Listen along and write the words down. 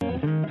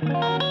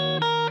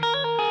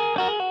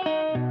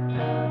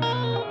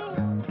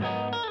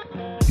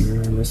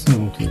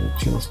listening to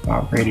Chill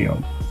Spot Radio.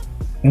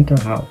 Mental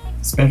health,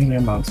 especially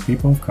amongst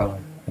people of color,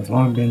 has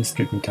long been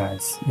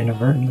stigmatized,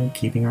 inadvertently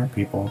keeping our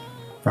people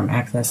from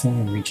accessing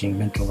and reaching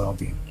mental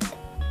well-being.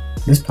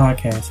 This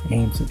podcast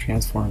aims to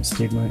transform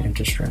stigma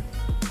into strength.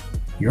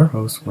 Your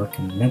hosts work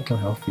in the mental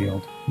health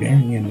field,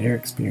 varying in their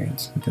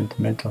experience within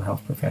the mental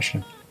health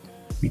profession.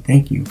 We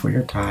thank you for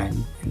your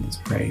time in this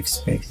brave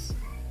space.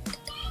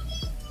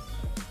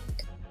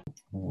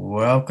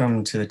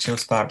 Welcome to the Chill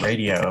Spot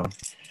Radio.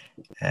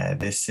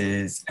 This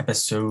is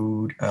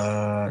episode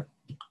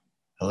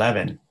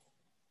 11.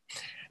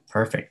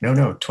 Perfect.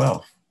 No,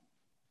 12.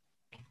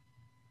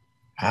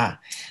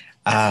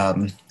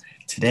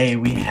 Today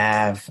we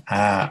have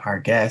our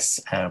guest,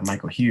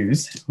 Michael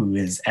Hughes, who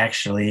is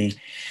actually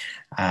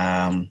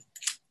my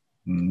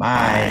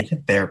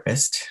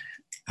therapist.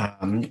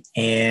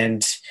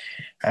 And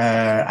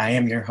I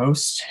am your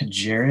host,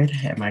 Jared,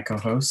 and my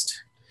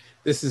co-host.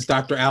 This is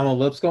Dr. Alan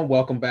Lipscomb.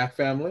 Welcome back,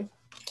 family.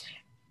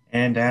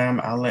 And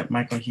I'll let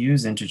Michael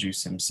Hughes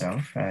introduce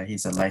himself.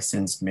 He's a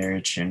licensed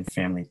marriage and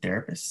family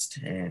therapist,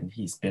 and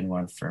he's been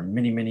one for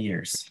many, many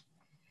years.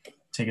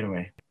 Take it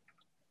away.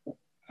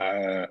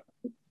 I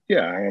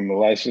am a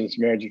licensed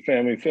marriage and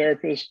family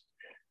therapist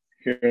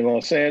here in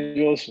Los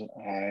Angeles.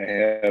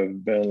 I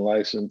have been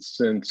licensed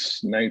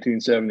since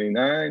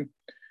 1979.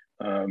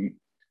 I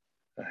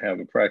have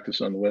a practice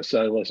on the west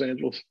side of Los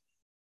Angeles.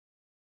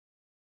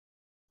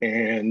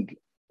 And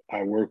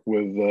I work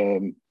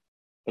with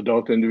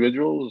adult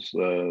individuals,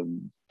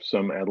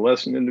 some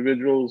adolescent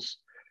individuals,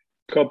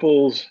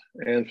 couples,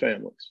 and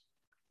families.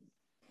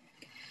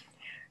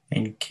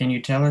 And can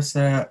you tell us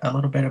a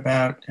little bit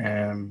about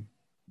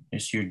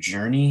just your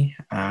journey,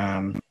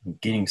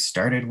 getting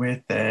started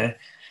with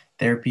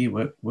therapy?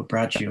 What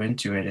brought you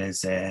into it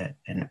as an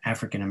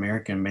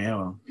African-American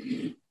male,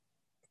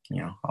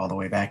 all the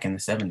way back in the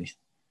 70s?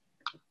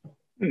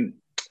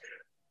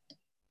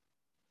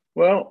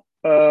 Well,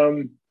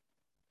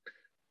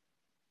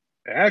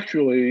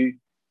 actually,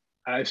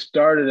 I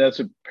started as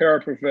a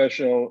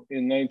paraprofessional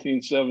in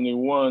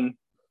 1971,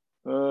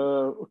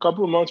 a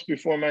couple of months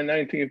before my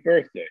 19th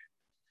birthday.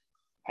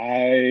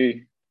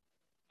 I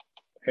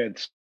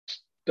had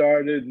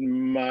started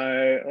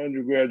my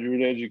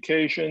undergraduate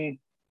education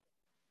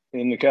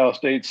in the Cal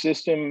State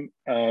system.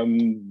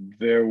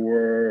 There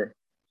were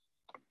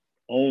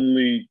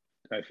only,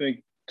 I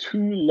think,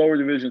 2 lower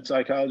division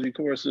psychology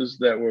courses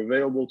that were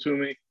available to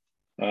me.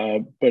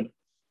 And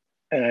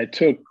I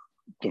took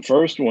the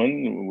first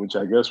one, which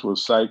I guess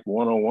was Psych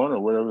 101 or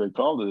whatever they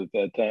called it at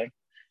that time,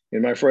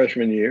 in my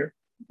freshman year.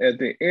 At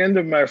the end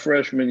of my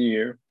freshman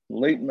year,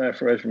 late in my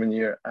freshman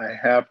year, I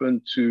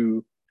happened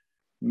to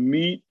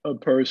meet a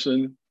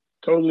person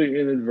totally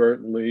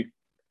inadvertently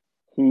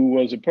who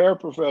was a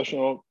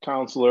paraprofessional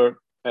counselor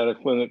at a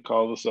clinic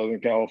called the Southern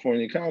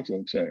California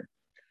Counseling Center.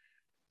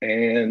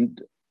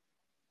 And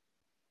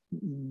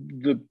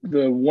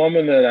the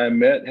woman that I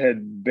met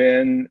had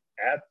been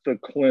at the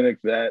clinic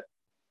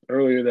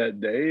earlier that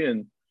day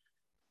and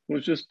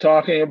was just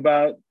talking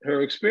about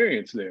her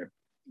experience there.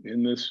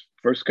 In this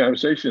first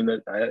conversation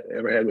that I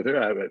ever had with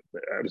her, I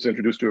was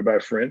introduced to her by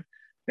a friend,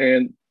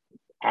 and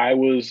I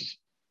was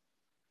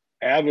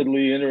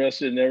avidly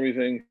interested in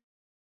everything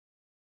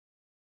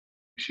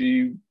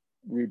she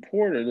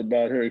reported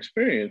about her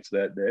experience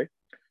that day.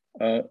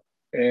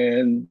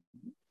 And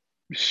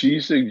she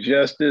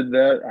suggested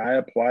that I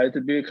apply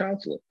to be a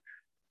counselor.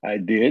 I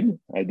did.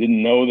 I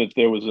didn't know that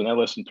there was an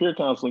adolescent peer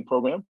counseling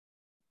program.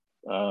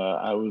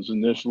 I was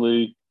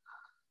initially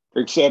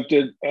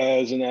accepted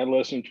as an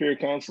adolescent peer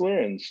counselor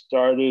and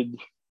started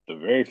the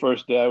very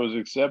first day I was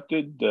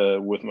accepted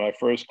with my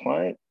first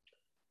client,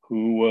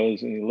 who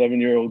was an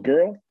 11-year-old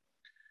girl.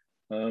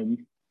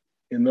 In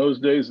those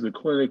days, the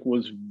clinic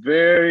was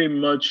very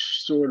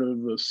much sort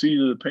of a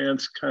seat of the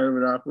pants kind of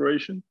an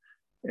operation.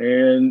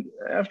 And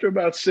after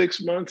about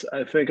 6 months,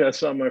 I think I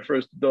saw my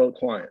first adult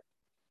client.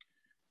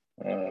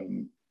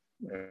 And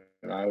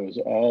I was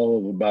all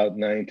of about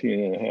 19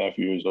 and a half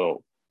years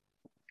old.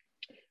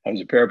 I was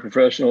a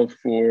paraprofessional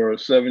for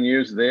 7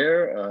 years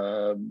there.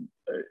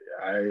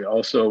 I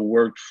also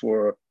worked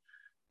for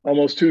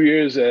almost 2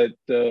 years at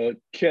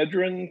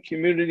Kedron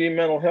Community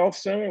Mental Health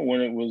Center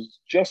when it was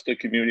just a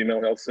community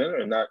mental health center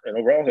and not an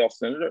overall health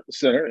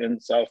center in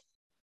South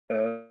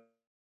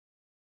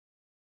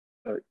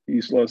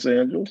East Los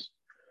Angeles.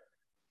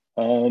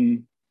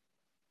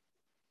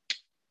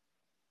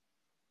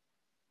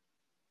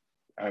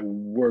 I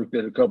worked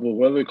at a couple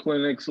of other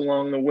clinics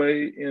along the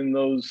way in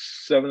those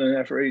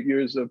 7.5 or 8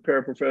 years of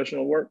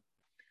paraprofessional work.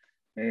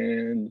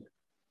 And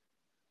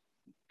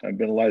I've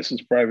been a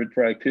licensed private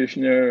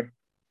practitioner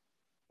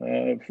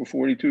for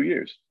 42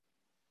 years.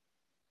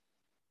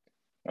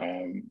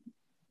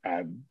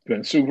 I've been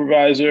a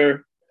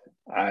supervisor.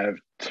 I've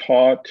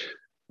taught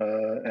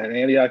at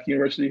Antioch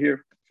University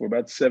here for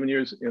about 7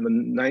 years in the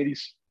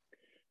 90s.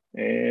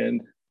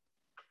 And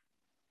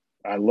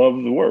I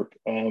love the work.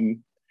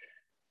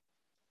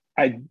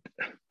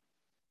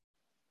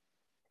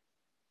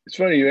 It's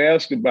funny you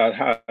ask about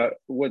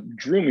what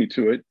drew me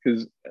to it,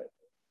 because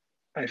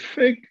I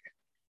think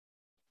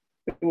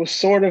it was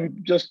sort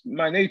of just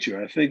my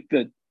nature. I think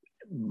that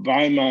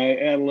by my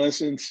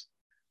adolescence,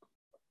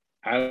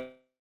 I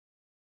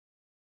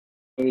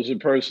was a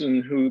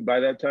person who,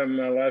 by that time in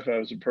my life, I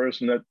was a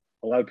person that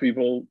a lot of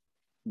people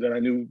that I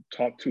knew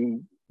talked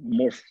to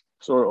more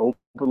sort of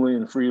openly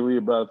and freely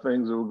about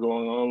things that were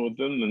going on with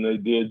them than they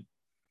did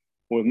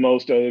with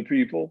most other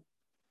people.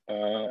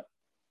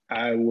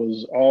 I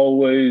was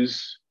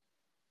always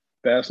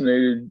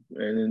fascinated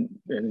and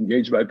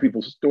engaged by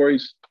people's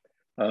stories.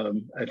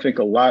 I think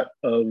a lot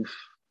of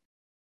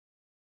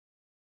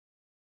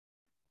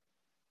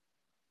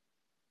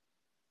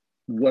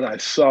what I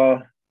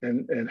saw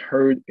and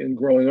heard in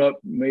growing up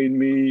made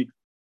me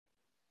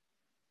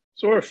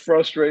sort of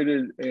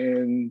frustrated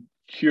and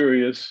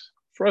curious.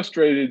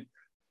 Frustrated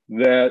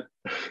that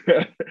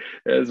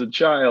as a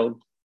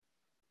child,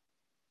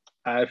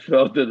 I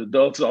felt that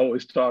adults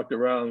always talked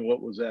around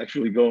what was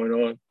actually going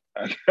on.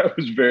 I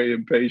was very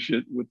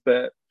impatient with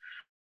that.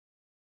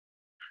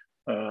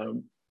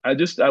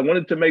 I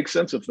wanted to make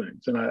sense of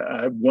things, and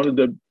I wanted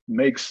to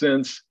make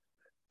sense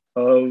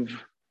of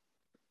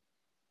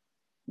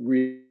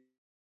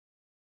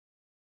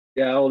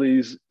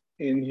realities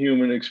in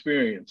human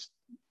experience.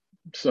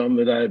 Some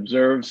that I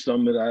observed,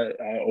 some that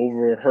I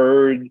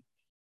overheard,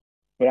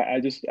 but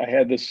I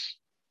had this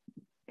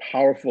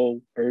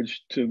powerful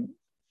urge to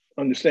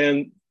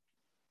understand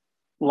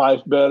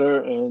life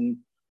better and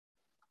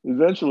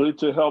eventually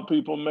to help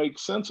people make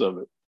sense of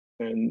it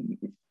and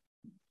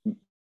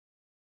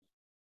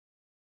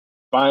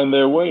find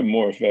their way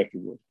more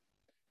effectively.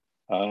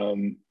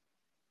 And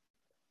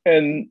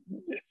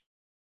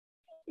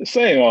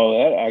saying all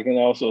that, I can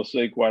also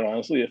say quite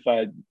honestly, if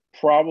I'd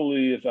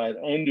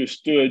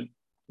understood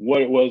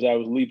what it was I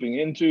was leaping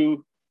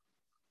into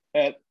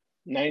at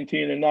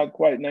 19 and not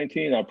quite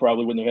 19, I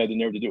probably wouldn't have had the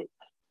nerve to do it.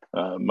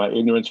 My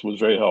ignorance was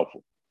very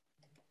helpful.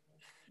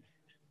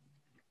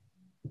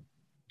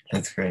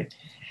 That's great.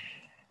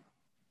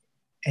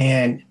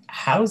 And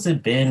how's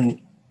it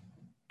been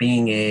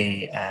being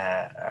a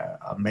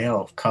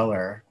male of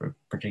color,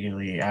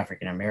 particularly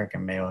African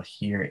American male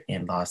here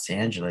in Los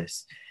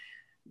Angeles,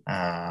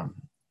 and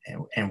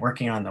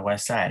working on the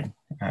West Side?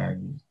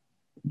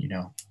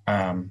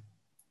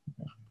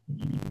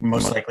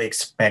 Most likely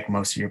expect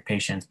most of your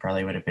patients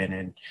probably would have been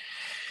in,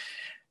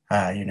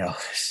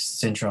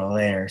 Central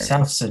LA or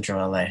South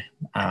Central LA.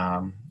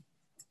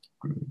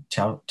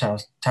 Talk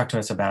to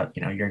us about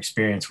your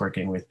experience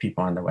working with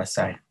people on the West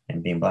Side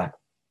and being Black.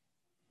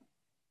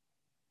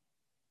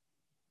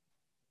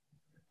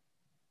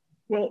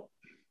 Well,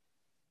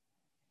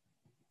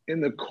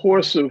 in the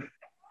course of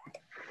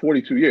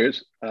 42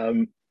 years,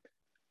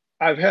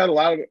 I've had a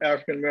lot of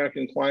African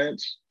American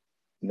clients,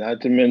 not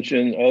to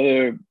mention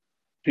other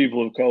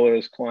people of color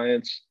as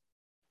clients,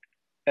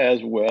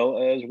 as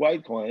well as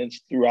white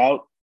clients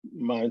throughout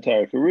my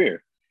entire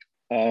career.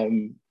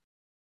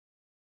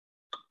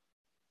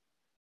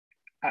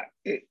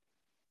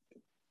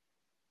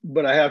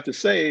 But I have to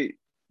say,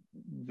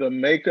 the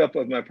makeup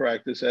of my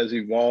practice has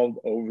evolved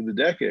over the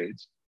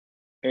decades,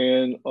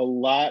 and a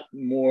lot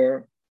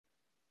more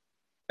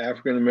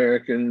African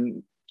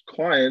American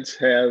clients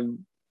have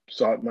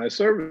sought my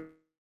services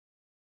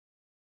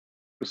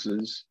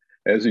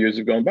as the years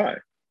have gone by.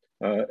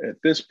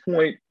 At this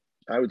point,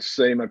 I would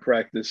say my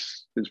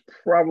practice is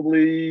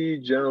probably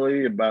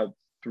generally about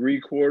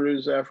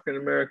 3/4 African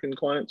American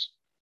clients.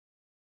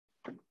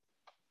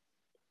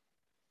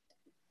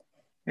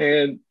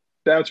 And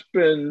that's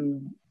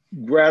been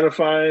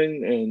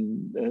gratifying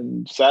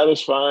and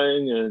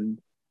satisfying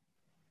and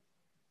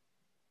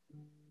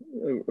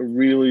a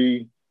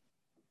really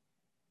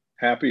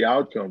happy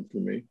outcome for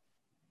me.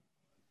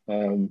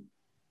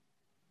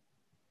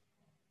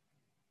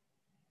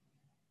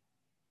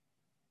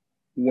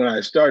 When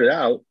I started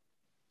out,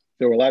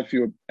 there were a lot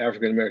fewer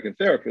African American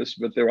therapists,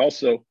 but there were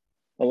also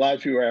a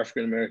lot fewer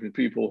African American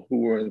people who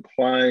were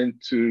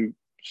inclined to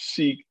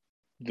seek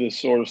this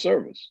sort of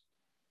service.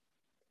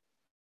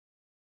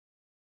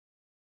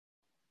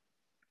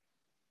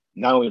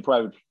 Not only in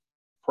private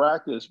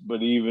practice,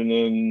 but even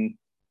in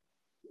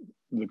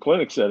the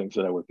clinic settings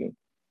that I work in.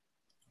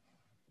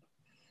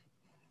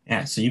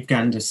 Yeah, so you've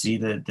gotten to see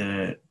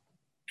the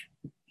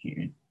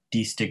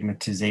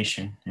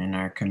destigmatization in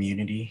our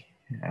community.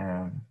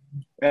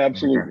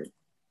 Absolutely.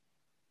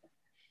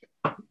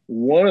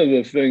 One of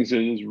the things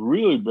that has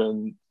really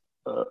been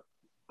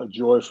a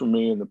joy for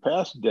me in the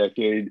past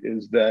decade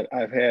is that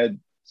I've had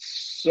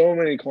so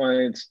many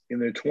clients in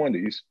their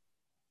 20s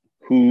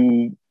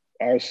who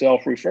are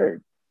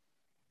self-referred.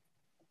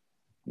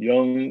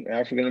 Young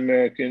African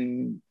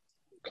American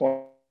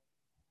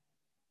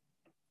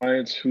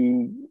clients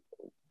who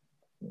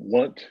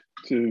want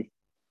to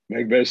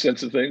make better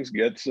sense of things,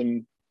 get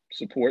some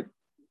support,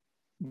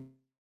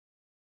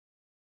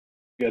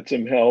 get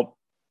some help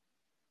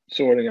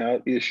sorting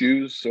out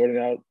issues, sorting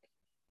out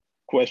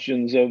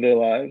questions of their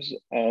lives.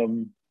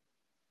 And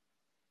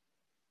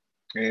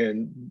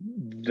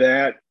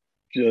that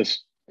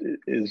just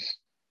is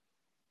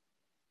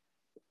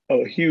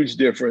a huge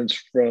difference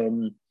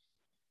from,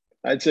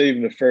 I'd say,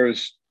 even the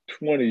first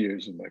 20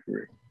 years of my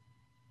career,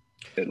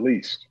 at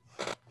least.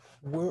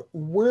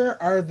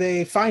 Where are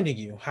they finding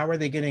you? How are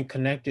they getting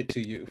connected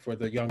to you for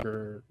the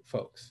younger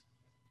folks?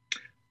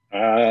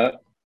 A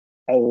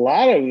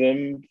lot of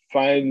them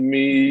find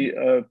me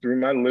through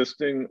my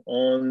listing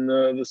on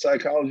the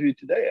Psychology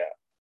Today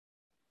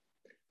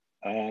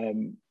app.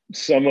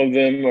 Some of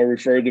them are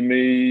referred to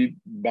me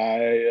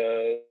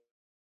by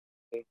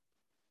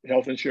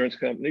health insurance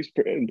companies.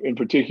 In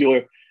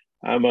particular,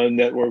 I'm a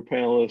network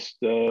panelist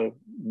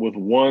with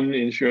one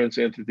insurance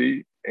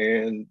entity,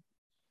 and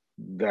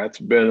that's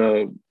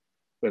been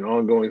an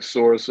ongoing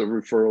source of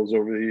referrals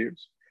over the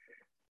years.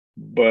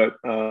 But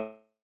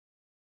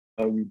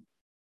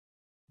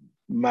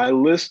my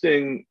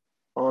listing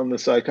on the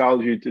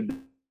Psychology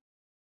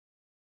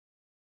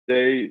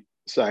Today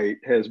site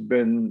has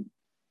been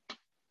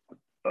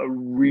a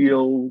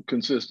real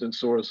consistent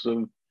source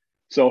of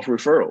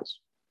self-referrals,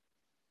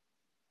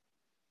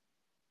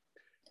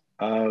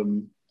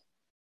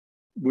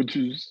 which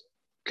is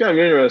kind of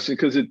interesting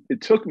because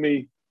it took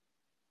me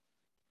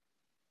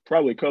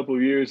probably a couple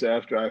of years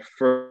after I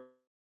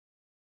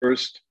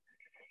first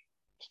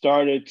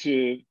started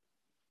to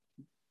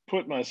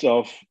put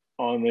myself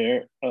on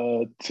there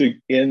to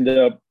end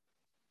up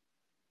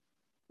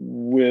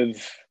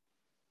with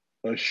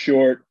a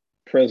short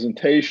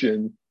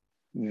presentation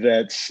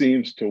that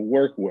seems to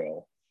work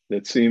well,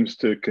 that seems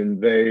to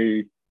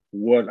convey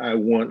what I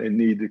want and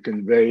need to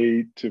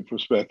convey to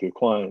prospective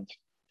clients.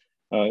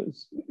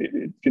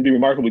 It can be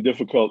remarkably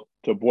difficult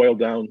to boil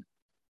down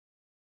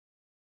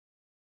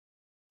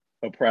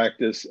a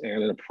practice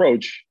and an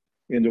approach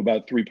into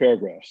about 3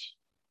 paragraphs.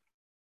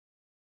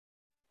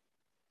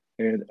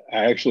 And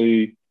I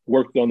actually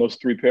worked on those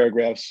 3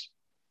 paragraphs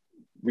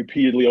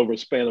repeatedly over a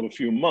span of a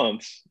few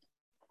months.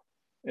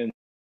 And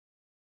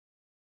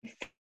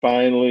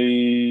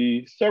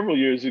finally, several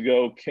years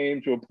ago,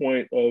 came to a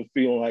point of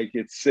feeling like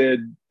it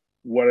said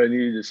what I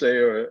needed to say,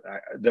 or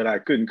that I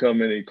couldn't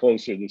come any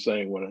closer to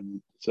saying what I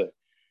needed to say.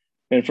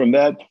 And from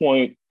that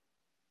point,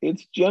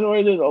 it's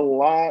generated a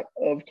lot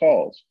of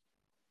calls.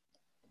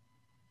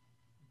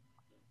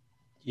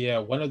 Yeah,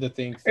 one of the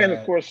things and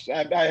of course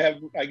I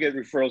get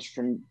referrals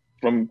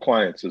from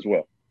clients as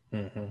well.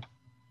 Mm-hmm.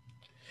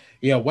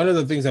 Yeah, one of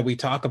the things that we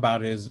talk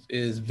about is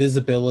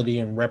visibility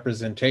and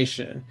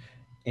representation.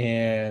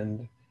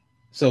 And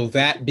so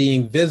that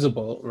being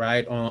visible,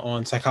 right,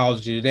 on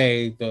Psychology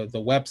Today, the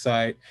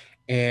website,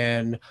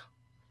 and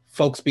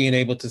folks being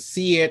able to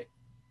see it,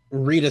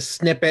 read a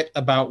snippet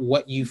about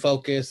what you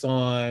focus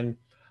on,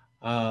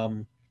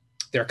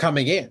 they're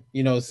coming in,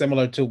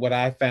 similar to what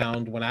I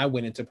found when I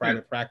went into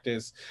private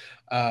practice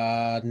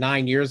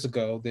 9 years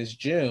ago this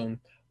June.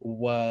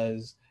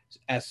 Was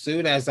as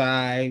soon as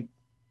I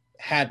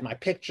had my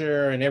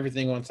picture and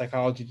everything on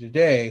Psychology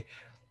Today,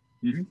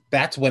 mm-hmm.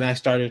 That's when I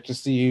started to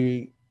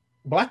see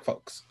Black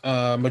folks.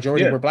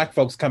 Majority were Black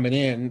folks coming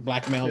in.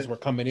 Black males were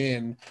coming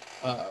in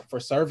for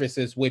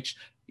services, which,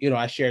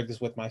 I shared this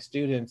with my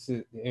students.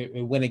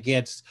 It went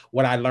against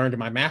what I learned in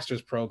my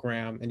master's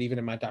program and even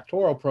in my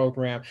doctoral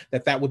program,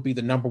 that would be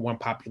the number one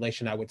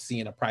population I would see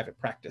in a private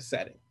practice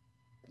setting.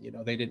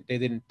 They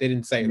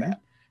didn't say mm-hmm. that.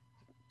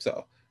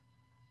 So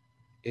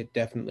it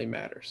definitely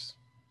matters.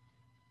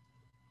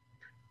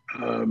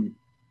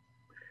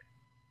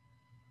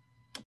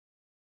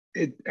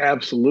 It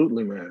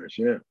absolutely matters,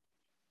 yeah.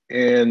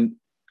 And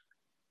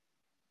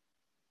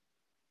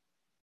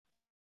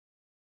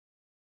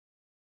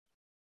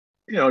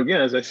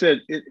again, as I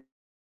said,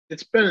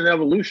 it's been an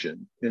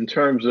evolution in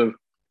terms of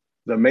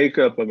the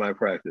makeup of my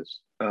practice.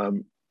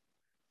 But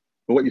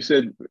what you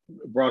said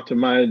brought to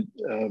mind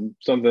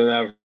something that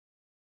I've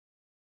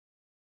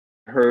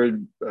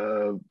heard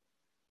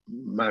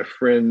my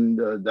friend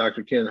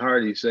Dr. Ken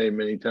Hardy say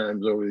many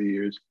times over the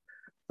years.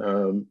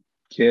 Ken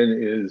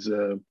is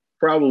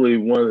probably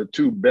one of the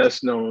 2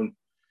 best known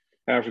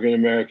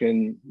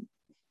African-American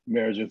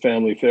marriage and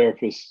family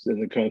therapists in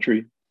the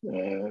country.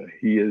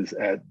 He is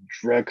at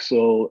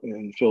Drexel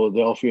in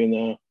Philadelphia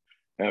now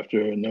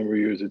after a number of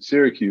years at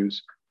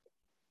Syracuse.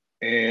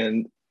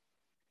 And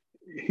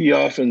he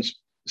often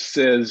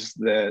says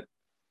that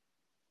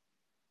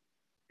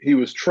he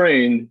was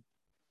trained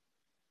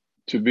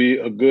to be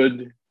a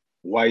good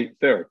white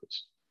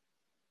therapist.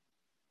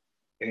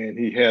 And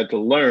he had to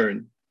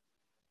learn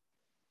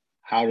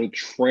how to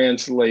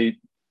translate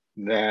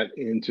that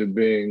into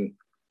being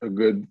a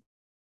good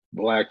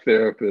Black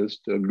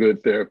therapist, a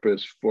good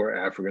therapist for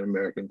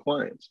African-American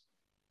clients.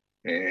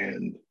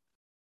 And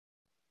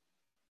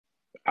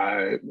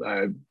I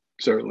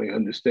certainly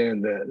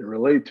understand that and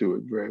relate to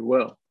it very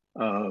well.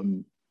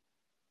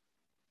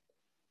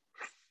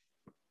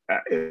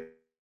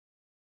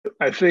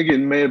 I think it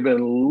may have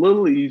been a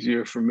little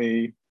easier for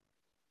me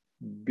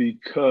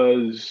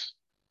because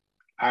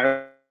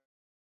I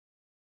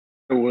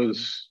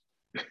was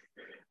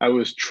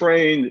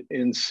trained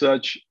in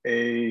such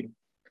a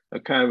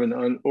kind of an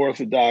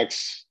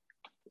unorthodox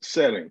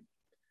setting.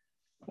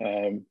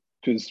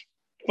 Because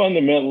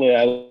fundamentally,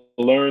 I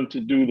learned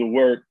to do the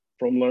work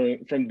from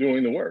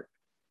doing the work.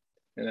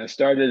 And I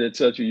started at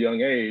such a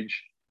young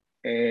age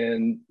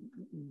And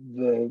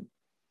the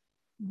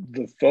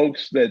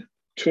folks that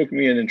took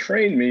me in and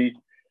trained me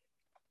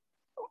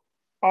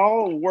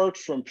all worked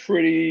from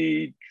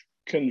pretty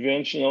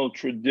conventional,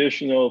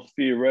 traditional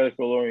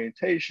theoretical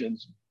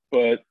orientations,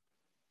 but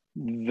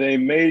they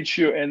made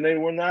sure, and they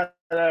were not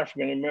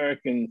African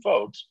American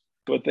folks,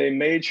 but they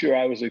made sure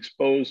I was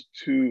exposed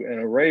to an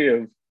array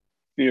of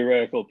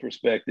theoretical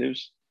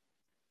perspectives.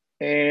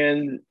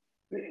 And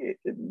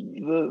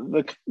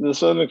the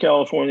Southern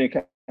California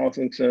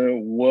Counseling Center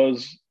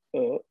was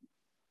an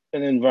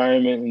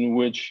environment in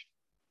which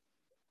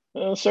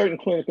certain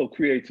clinical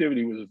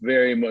creativity was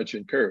very much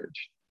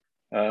encouraged,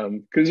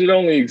 because it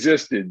only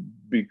existed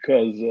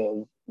because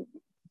of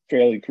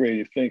fairly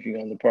creative thinking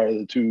on the part of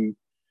the two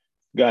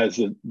guys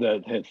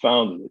that had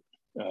founded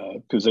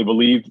it, because they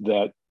believed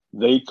that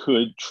they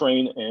could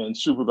train and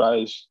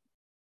supervise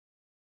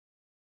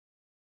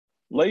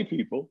lay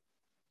people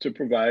to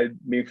provide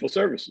meaningful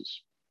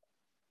services.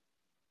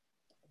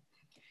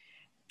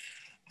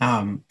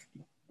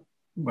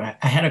 Well,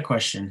 I had a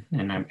question,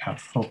 and I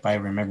hope I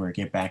remember to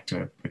get back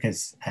to it,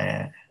 because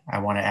I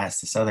want to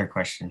ask this other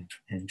question,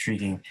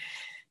 intriguing,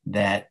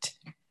 that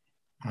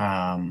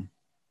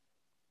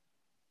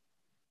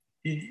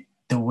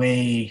the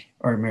way,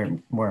 or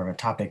more of a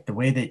topic, the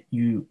way that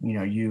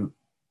you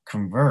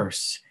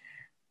converse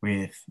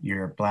with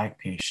your Black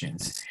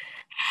patients,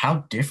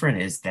 how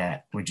different is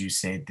that, would you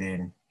say,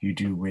 than you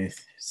do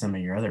with some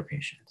of your other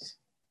patients?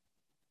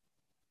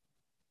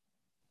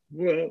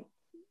 Well,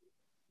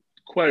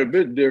 quite a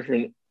bit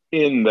different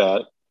in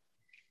that,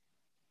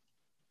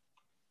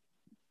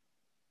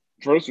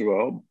 first of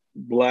all,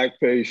 Black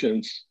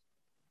patients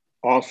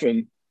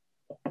often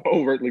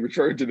overtly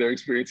refer to their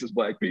experience as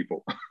Black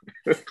people.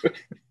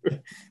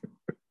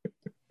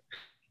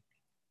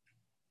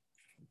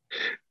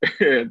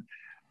 And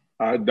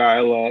our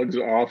dialogues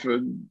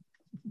often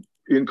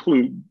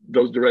include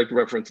those direct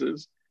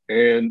references.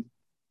 And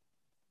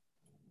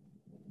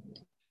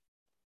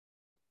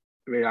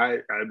I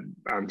mean,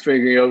 I'm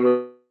thinking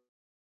of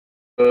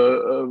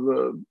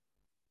a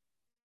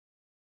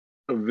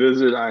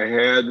visit I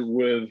had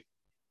with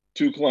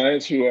two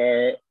clients who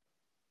are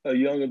a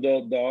young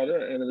adult daughter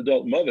and an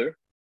adult mother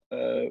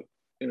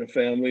in a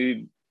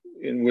family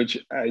in which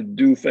I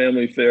do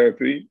family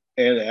therapy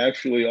and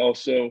actually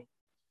also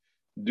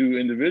do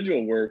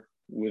individual work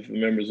with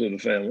the members of the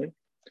family,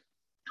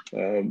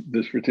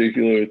 this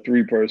particular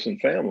 3-person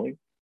family.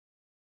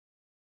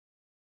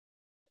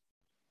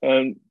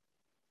 And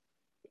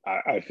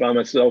I found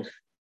myself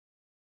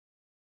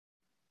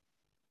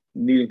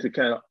needing to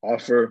kind of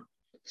offer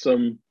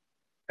some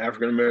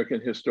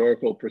African-American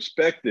historical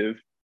perspective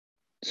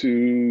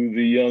to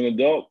the young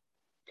adult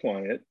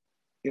client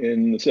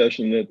in the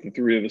session that the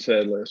three of us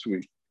had last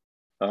week.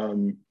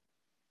 In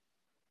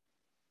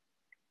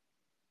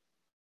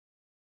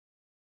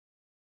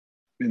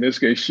this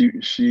case,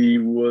 she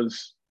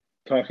was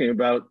talking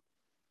about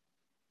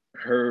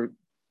her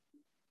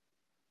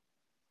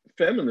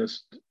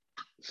feminist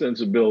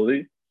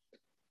sensibility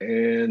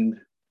and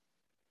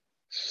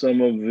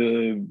some of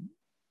the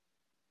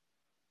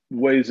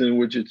ways in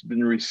which it's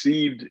been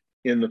received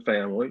in the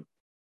family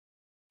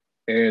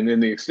and in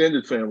the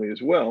extended family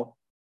as well.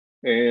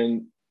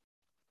 And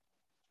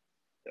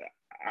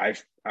I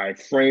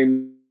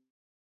framed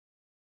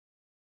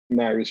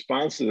my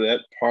response to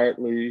that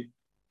partly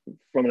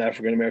from an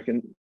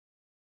African-American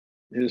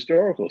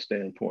historical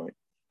standpoint.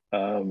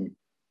 That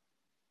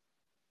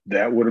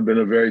would have been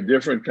a very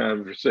different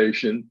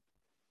conversation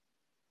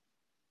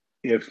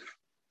if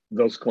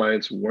those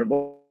clients weren't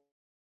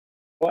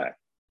Black,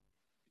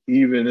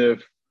 even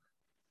if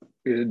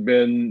it had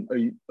been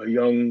a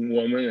young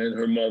woman and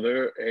her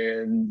mother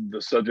and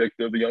the subject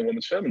of the young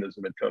woman's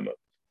feminism had come up.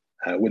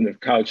 I wouldn't have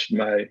couched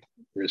my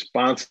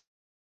responses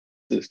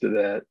to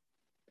that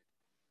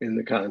in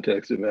the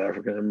context of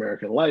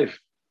African-American life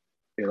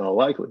in all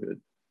likelihood.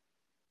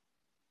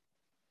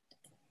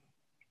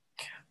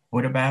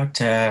 What about?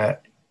 And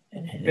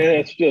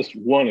that's just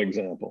one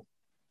example.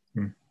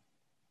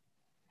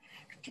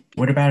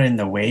 What about in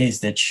the ways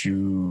that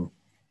you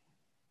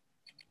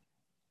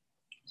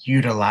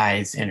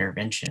utilize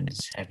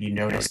interventions? Have you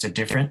noticed a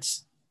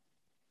difference?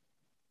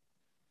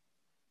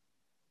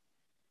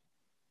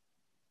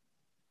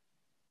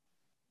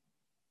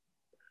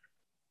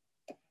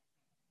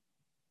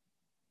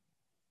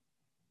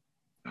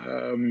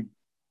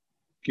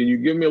 Can you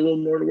give me a little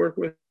more to work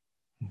with?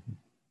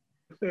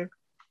 Okay.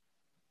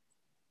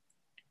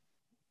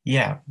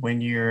 Yeah,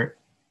 when you're,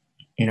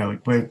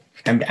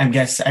 I'm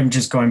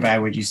just going by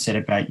what you said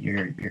about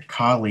your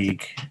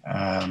colleague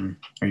or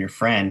your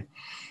friend.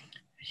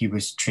 He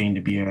was trained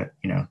to be a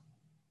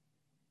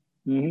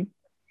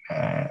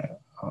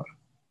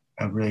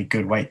really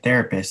good white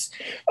therapist.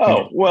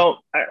 Oh,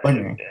 well, I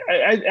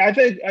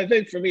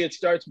think for me, it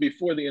starts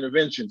before the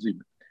interventions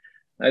even.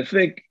 I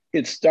think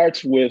it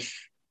starts with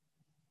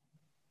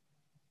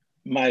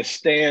my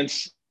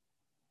stance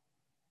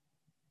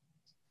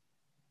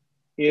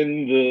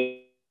in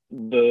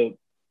the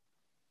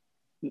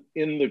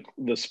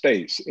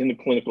space, in the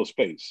clinical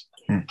space.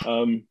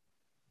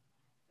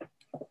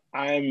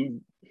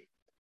 I'm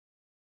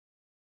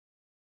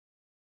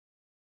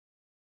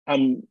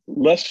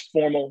less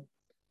formal.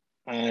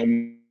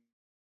 I'm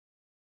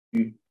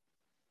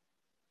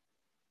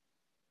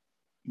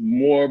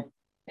more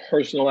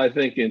personal, I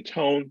think, in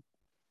tone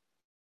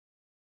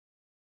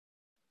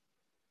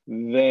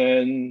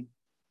than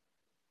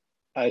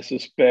I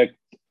suspect,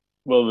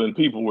 well, than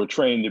people were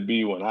trained to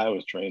be when I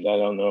was trained. I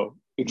don't know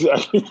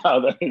exactly how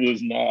that it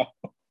is now.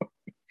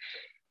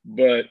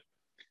 But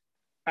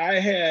I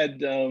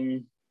had,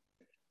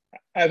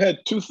 I've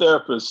had two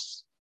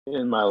therapists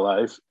in my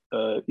life,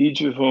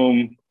 each of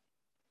whom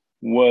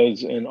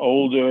was an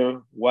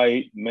older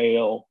white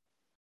male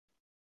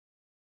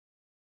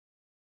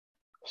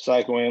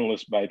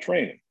psychoanalyst by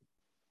training.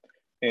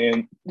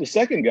 And the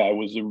second guy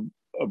was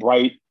a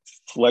bright,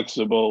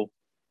 flexible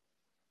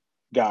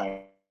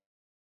guy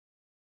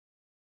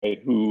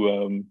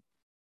who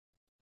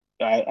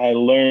I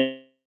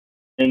learned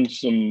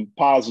some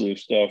positive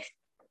stuff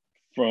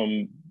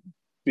from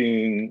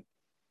being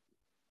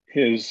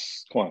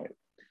his client.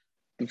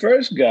 The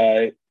first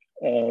guy,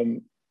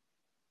 I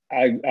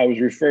was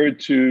referred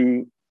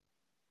to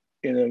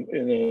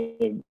in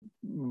a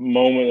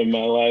moment of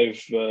my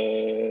life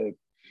in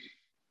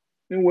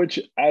which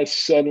I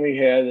suddenly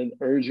had an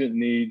urgent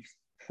need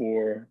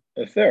for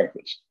a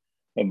therapist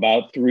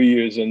about 3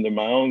 years into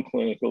my own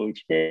clinical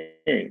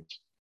experience.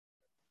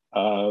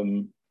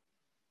 And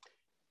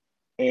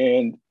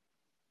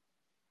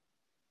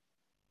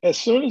as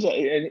soon as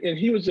and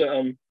he was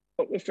a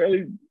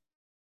fairly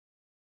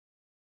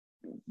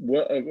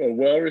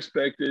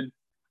well-respected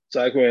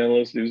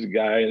psychoanalyst. He was a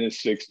guy in his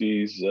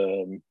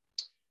 60s.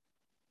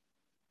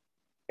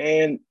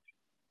 And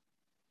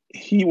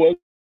he was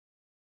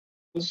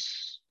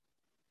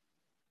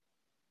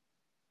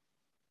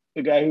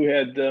the guy who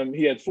had,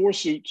 he had 4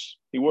 suits.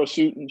 He wore a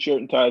suit and shirt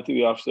and tie to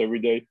the office every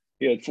day.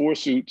 He had 4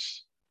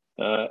 suits.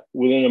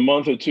 Within a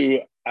month or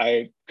two,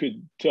 I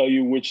could tell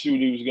you which suit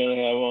he was going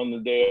to have on the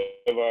day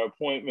of our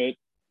appointment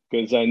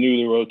because I knew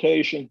the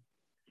rotation.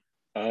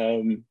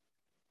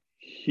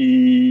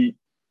 He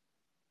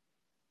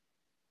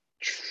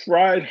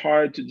tried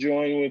hard to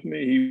join with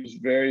me. He was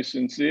very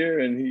sincere,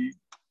 and he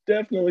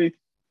definitely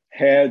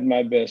had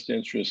my best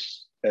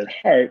interests at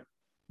heart,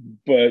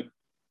 but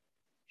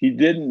he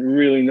didn't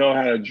really know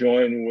how to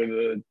join with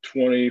a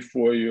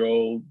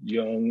 24-year-old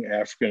young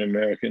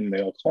African-American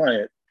male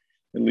client,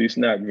 at least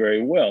not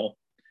very well.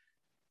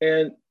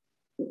 And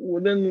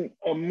within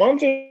a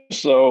month or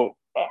so,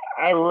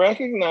 I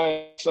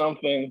recognized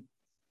something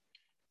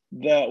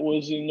that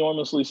was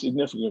enormously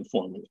significant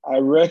for me. I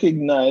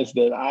recognized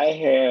that I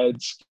had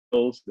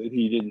skills that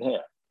he didn't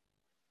have,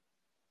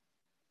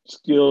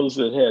 skills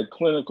that had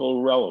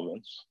clinical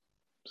relevance,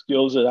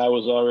 skills that I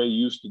was already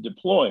used to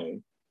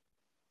deploying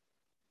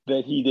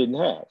that he didn't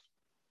have,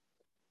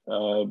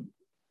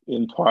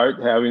 in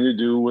part having to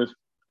do with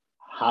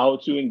how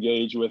to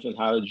engage with and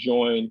how to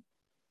join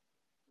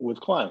with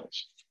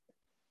clients.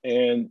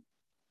 And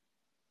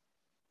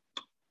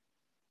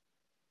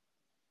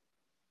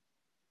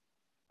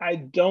I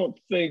don't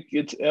think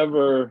it's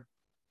ever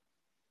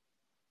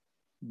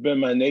been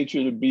my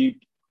nature to be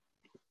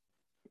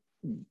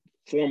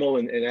formal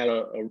and at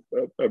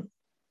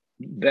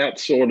that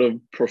sort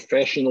of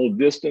professional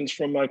distance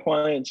from my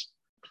clients.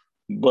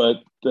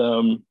 But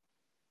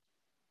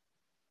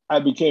I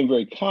became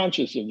very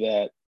conscious of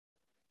that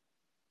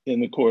in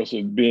the course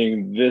of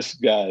being this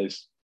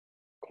guy's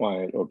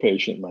client or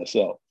patient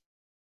myself.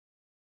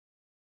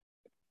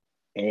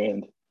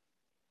 And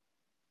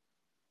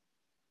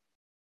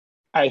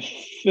I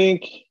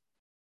think,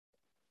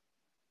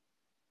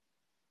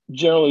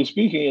 generally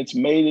speaking, it's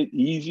made it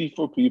easy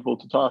for people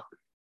to talk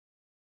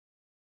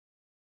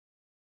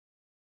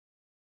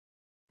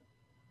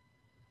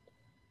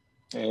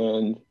to.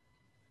 And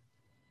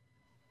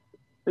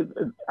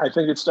I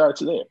think it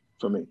starts there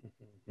for me.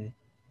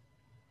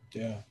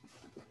 Yeah.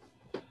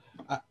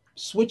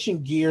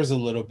 Switching gears a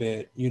little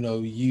bit,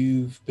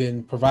 you've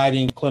been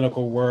providing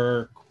clinical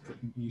work,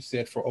 you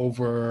said, for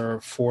over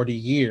 40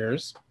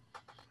 years.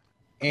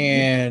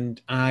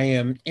 And I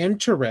am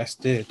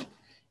interested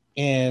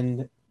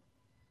in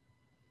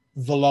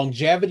the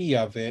longevity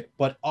of it,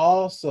 but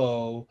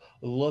also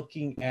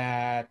looking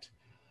at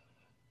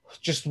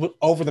just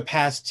over the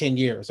past 10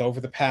 years,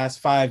 over the past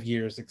 5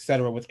 years, et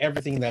cetera, with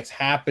everything that's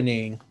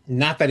happening,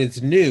 not that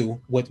it's new,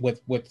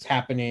 what's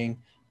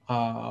happening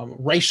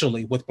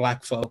racially with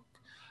Black folk.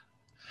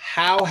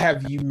 How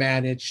have you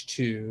managed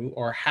to,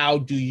 or how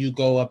do you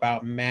go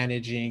about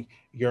managing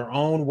your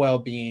own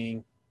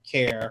well-being,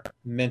 care,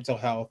 mental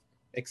health,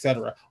 et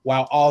cetera,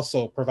 while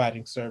also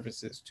providing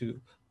services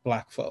to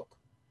Black folk?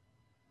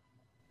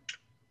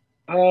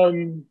 I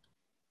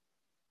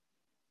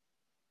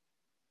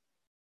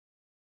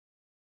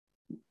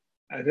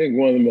think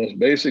one of the most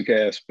basic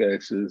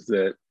aspects is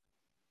that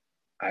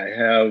I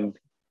have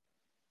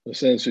a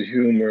sense of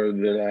humor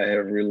that I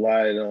have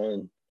relied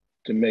on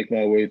to make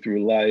my way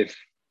through life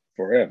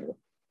forever.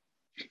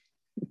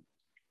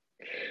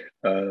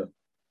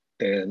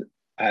 And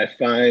I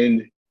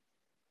find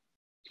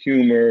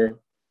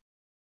humor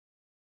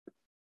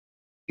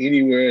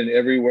anywhere and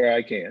everywhere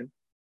I can.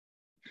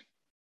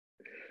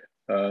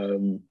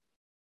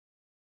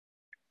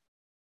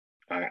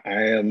 I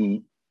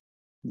am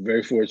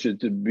very fortunate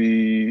to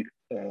be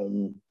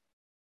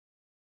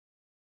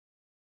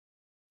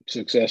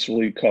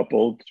successfully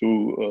coupled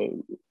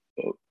to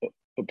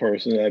a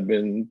person I've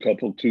been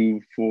coupled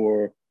to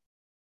for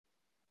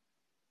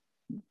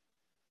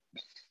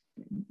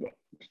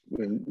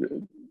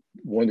in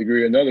one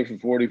degree or another for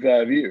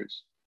 45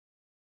 years.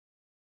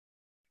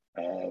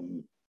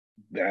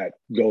 That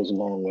goes a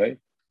long way.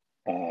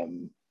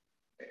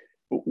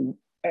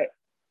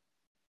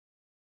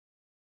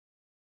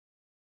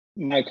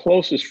 My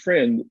closest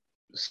friend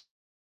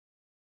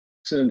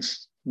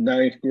since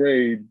ninth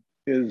grade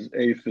is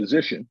a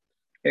physician.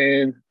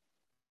 And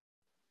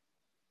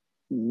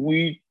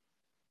we,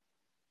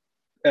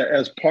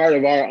 as part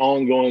of our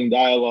ongoing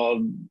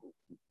dialogue,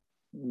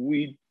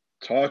 we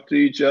talk to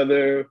each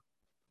other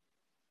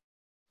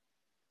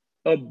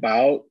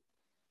about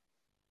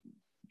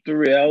the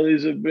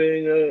realities of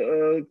being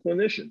a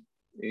clinician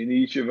in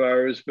each of our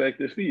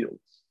respective fields.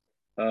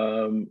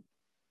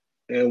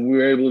 And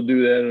we're able to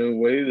do that in a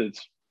way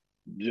that's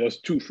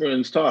just two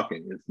friends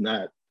talking. It's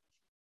not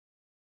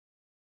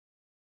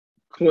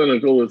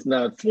clinical, it's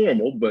not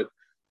formal, but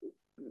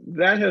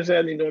that has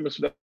had enormous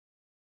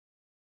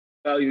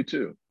value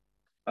too.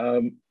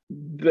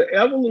 The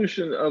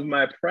evolution of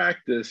my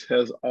practice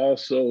has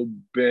also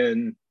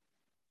been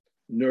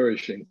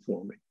nourishing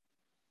for me.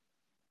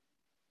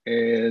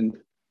 And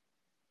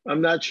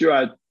I'm not sure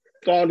I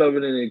thought of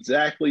it in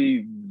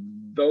exactly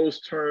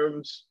those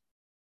terms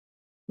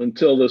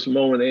until this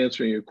moment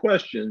answering your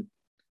question,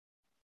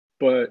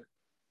 but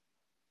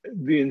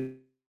the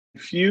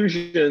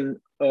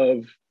infusion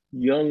of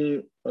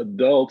young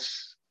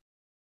adults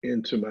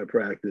into my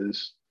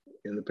practice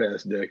in the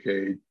past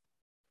decade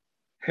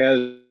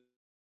has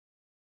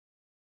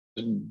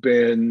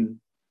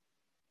been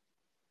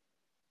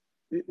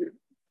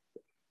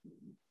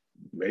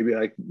maybe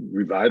like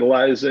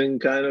revitalizing,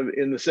 kind of,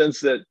 in the sense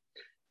that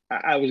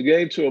I was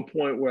getting to a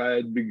point where I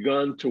had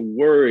begun to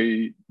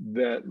worry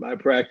that my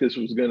practice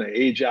was going to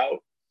age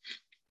out,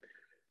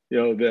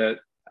 that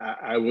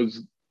I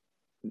was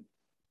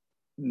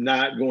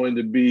not going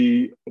to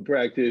be a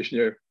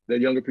practitioner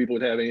that younger people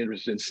would have any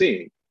interest in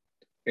seeing.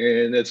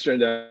 And that's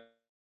turned out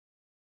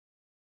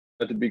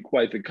to be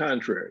quite the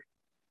contrary.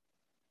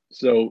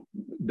 So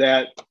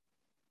that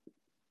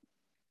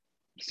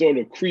sort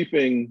of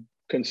creeping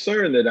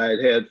concern that I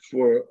had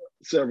for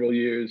several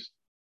years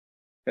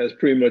has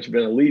pretty much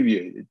been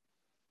alleviated.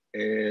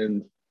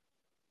 And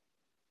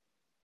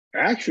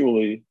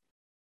actually,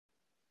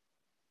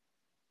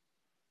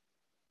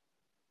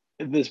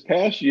 this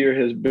past year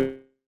has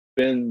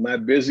been my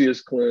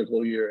busiest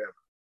clinical year ever.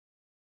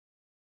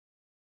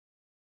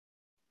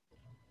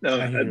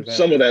 Now,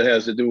 some of that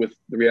has to do with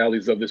the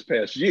realities of this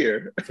past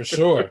year. For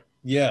sure,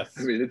 yes.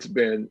 I mean,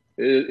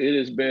 it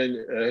has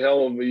been a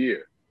hell of a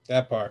year.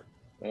 That part.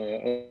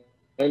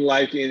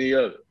 Unlike any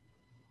other.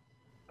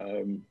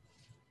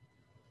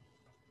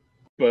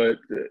 But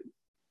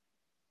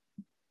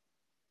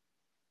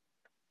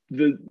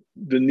the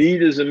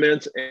need is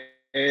immense,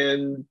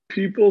 and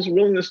people's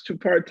willingness to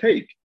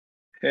partake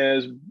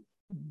has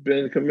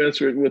been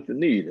commensurate with the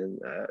need. And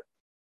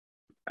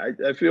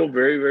I feel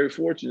very, very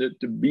fortunate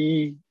to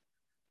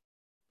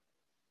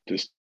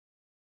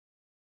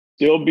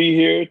still be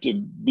here, to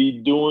be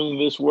doing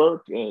this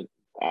work. And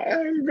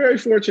I'm very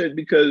fortunate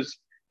because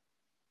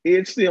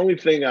it's the only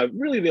thing I've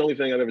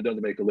ever done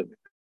to make a living.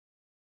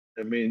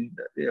 I mean,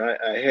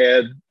 I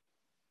had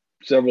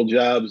several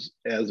jobs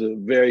as a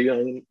very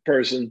young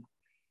person,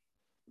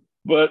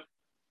 but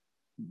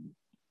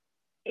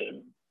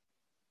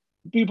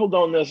people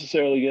don't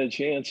necessarily get a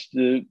chance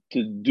to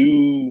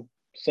do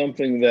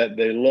something that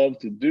they love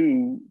to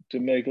do to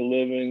make a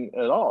living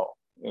at all.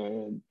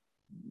 And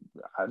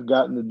I've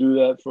gotten to do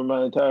that for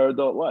my entire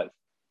adult life.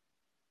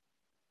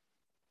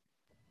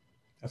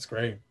 That's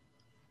great.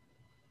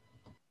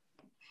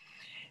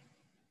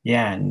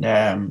 Yeah, and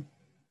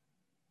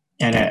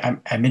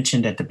I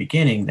mentioned at the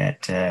beginning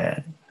that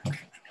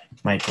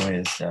Michael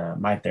is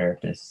my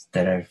therapist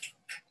that I've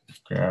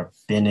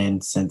been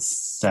in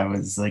since I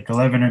was like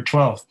 11 or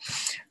 12.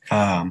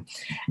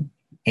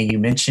 And you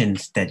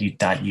mentioned that you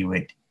thought you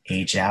would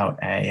age out.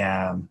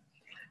 I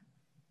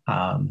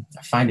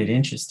find it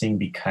interesting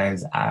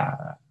because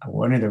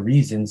one of the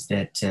reasons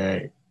that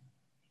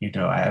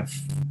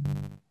I've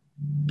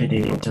been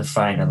able to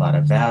find a lot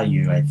of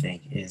value, I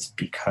think, is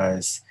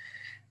because,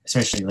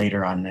 especially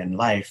later on in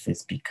life,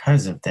 is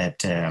because of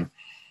that.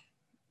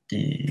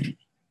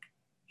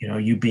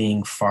 You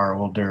being far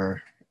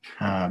older,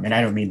 and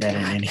I don't mean that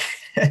in any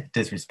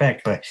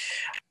disrespect, but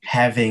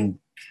having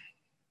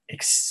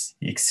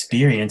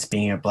experience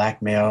being a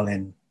Black male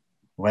in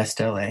West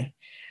LA,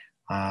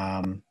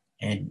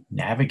 and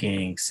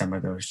navigating some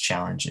of those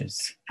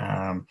challenges,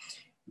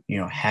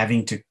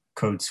 having to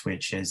code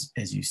switch, as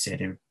you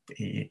said,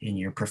 in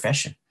your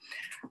profession,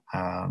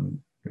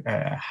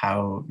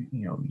 how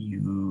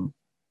you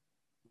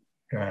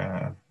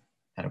that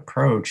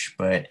approach,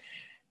 but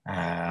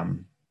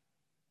um,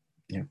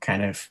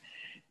 kind of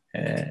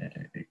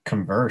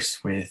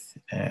converse with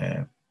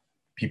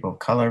people of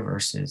color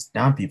versus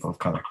non-people of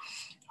color.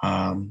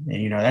 And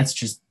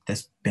that's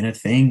been a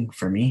thing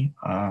for me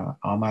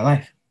all my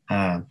life.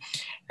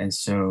 And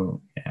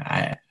so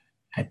I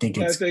think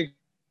I it's, think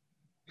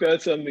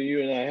that's something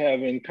you and I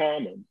have in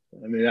common.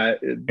 I mean,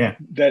 yeah,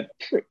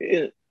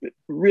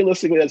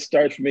 realistically, that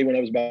starts for me when I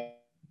was about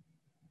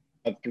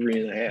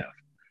 3.5.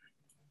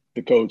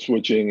 The code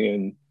switching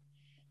and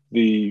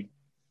the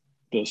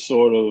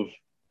sort of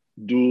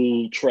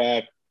dual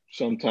track,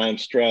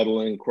 sometimes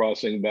straddling,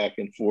 crossing back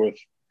and forth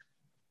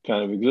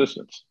kind of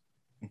existence.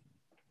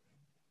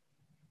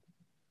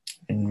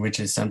 and which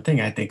is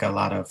something I think a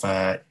lot of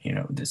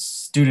the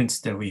students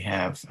that we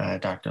have,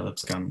 Dr.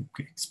 Lipscomb,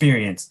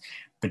 experience,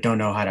 but don't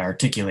know how to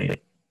articulate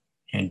it,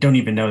 and don't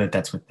even know that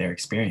that's what they're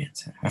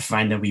experiencing. I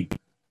find that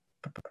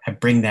I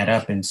bring that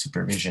up in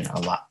supervision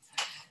a lot,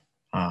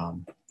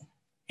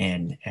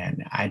 and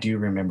I do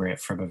remember it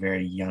from a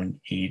very young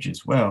age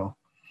as well.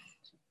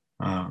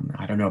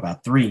 I don't know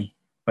about 3,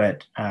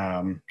 but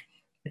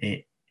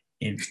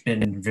it's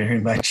been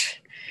very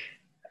much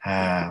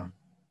an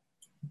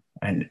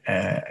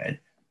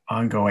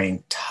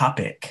ongoing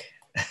topic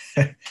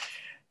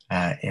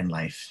in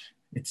life.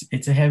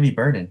 It's a heavy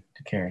burden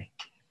to carry,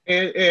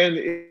 and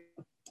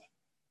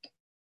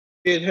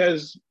it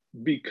has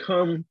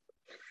become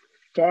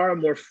far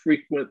more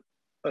frequent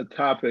a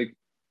topic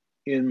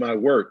in my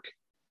work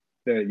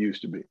than it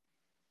used to be.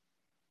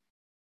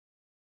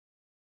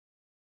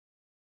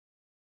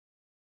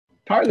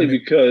 Partly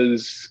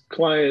because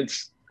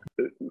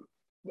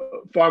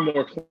far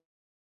more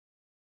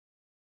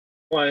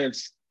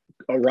clients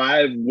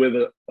arrive with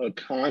a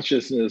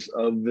consciousness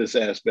of this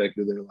aspect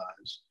of their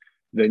lives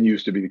than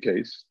used to be the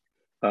case.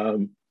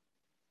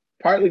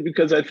 Partly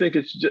because I think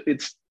it's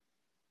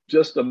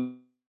just a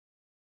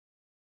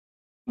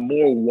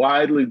more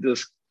widely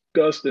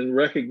discussed and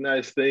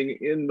recognized thing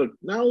in the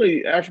not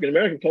only African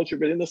American culture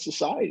but in the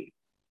society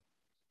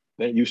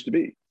than it used to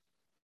be.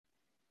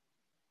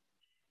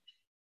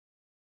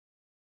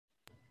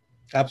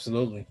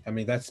 Absolutely. I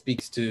mean, that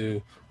speaks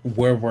to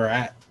where we're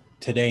at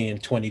today in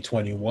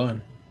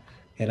 2021.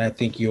 And I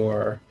think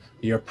your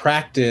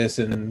practice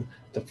and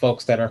the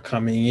folks that are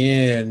coming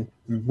in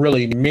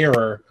really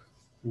mirror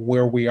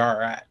where we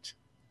are at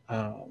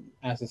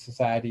as a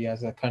society,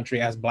 as a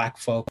country, as Black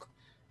folk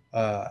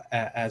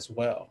as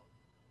well.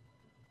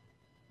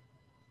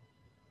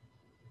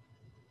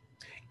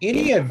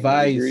 Any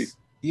advice?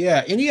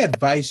 Yeah, any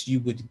advice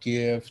you would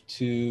give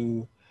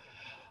to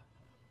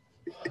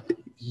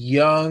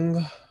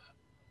young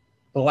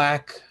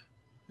Black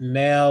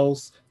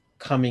males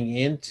coming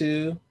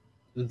into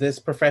this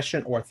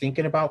profession or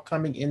thinking about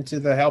coming into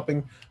the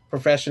helping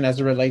profession as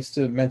it relates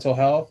to mental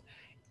health?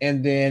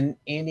 And then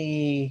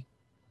any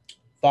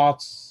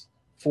thoughts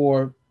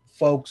for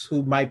folks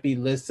who might be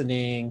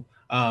listening,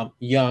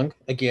 young,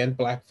 again,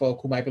 Black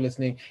folk who might be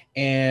listening,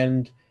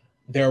 and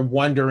they're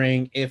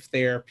wondering if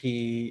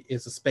therapy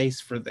is a space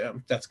for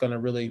them that's going to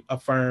really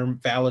affirm,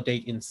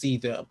 validate, and see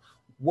them?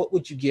 What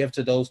would you give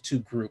to those two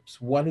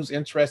groups? One who's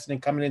interested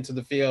in coming into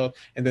the field,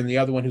 and then the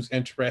other one who's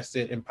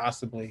interested in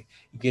possibly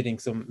getting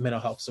some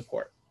mental health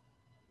support.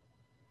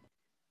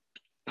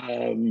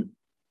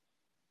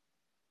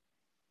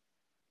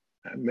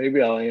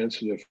 Maybe I'll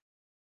answer the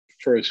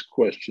first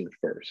question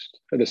first,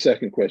 or the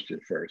second question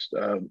first.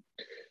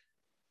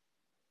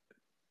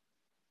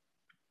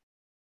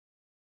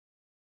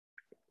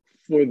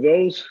 For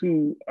those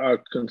who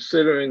are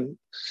considering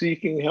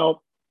seeking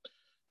help,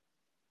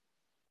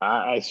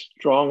 I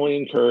strongly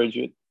encourage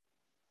it.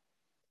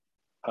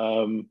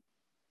 Try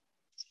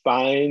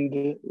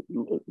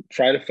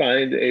to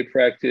find a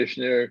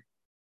practitioner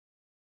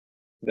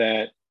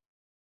that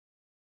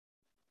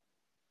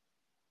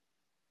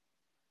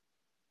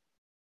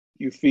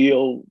you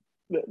feel,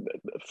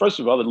 first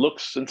of all, it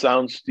looks and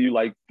sounds to you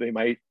like they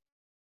might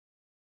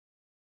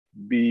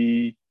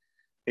be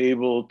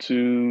able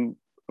to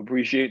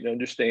appreciate and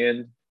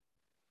understand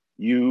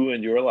you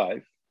and your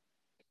life.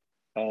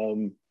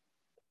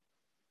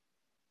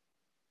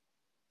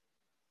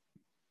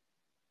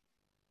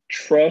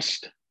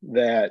 Trust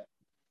that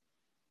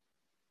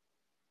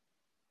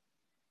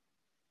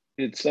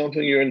it's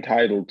something you're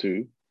entitled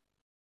to,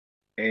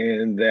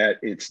 and that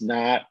it's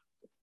not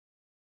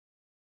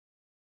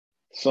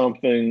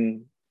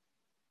something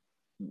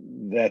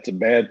that's a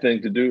bad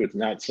thing to do. It's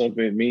not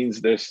something that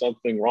means there's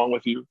something wrong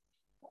with you.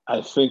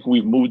 I think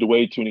we've moved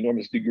away to an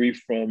enormous degree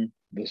from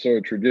the sort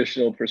of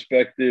traditional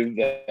perspective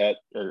that,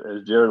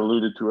 as Jared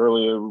alluded to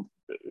earlier,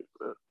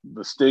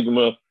 the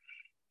stigma,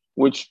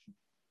 which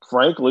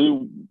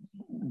frankly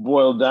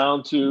boiled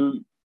down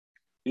to,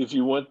 if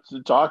you went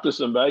to talk to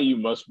somebody, you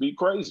must be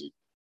crazy,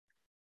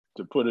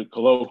 to put it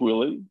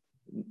colloquially,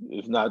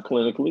 if not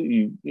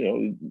clinically.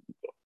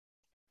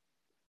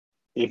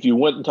 If you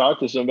went and talked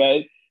to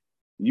somebody,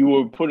 you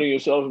were putting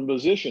yourself in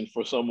position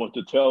for someone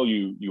to tell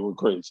you you were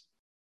crazy.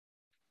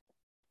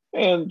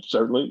 And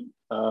certainly,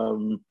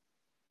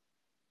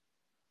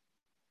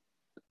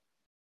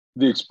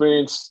 the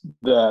experience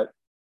that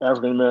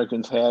African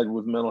Americans had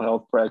with mental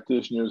health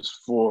practitioners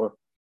for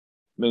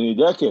many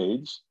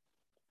decades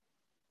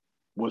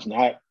was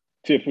not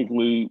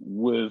typically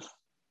with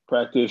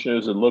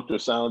practitioners that looked or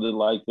sounded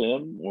like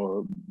them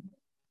or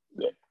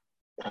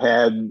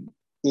had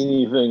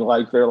anything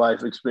like their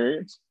life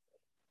experience.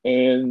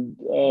 And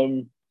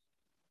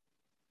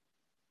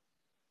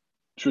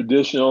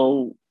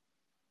traditional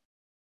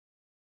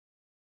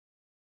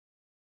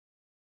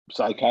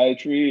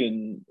psychiatry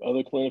and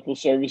other clinical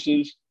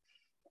services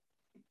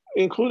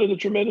included a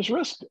tremendous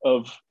risk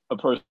of a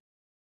person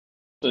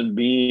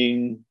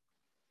being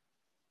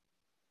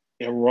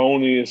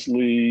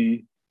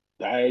erroneously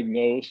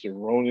diagnosed,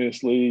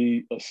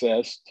 erroneously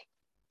assessed.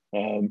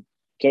 So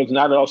it's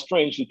not at all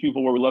strange that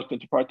people were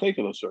reluctant to partake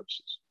of those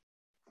services.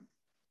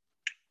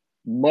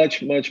 Much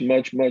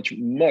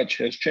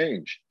has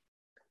changed.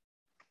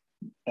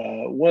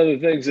 One of the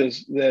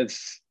things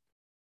that's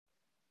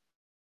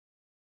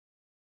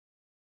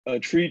a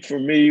treat for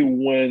me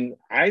when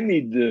I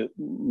need to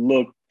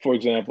look, for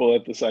example,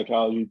 at the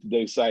Psychology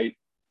Today site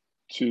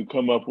to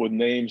come up with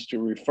names to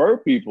refer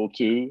people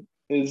to,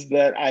 is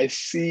that I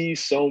see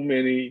so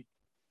many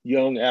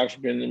young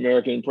African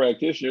American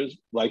practitioners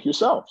like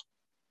yourself.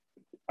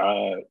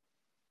 When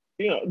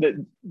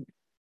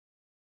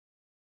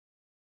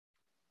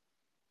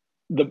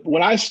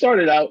I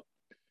started out,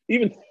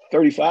 even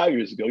 35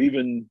 years ago,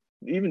 even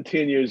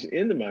 10 years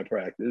into my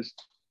practice,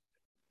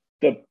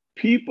 the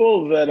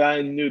people that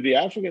I knew, the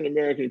African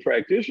American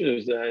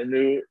practitioners that I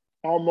knew,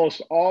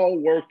 almost all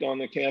worked on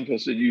the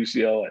campus at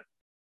UCLA.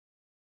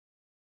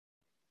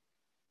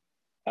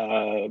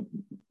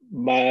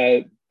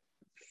 My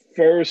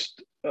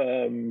first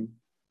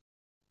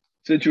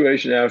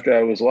situation after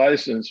I was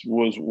licensed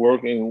was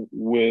working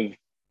with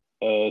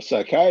a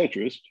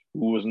psychiatrist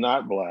who was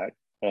not Black.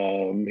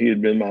 He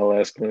had been my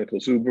last clinical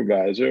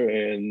supervisor,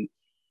 and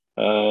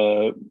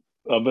up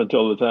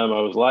until the time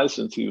I was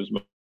licensed, he was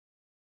my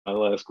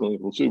last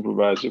clinical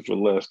supervisor for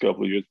the last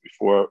couple of years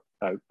before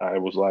I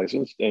was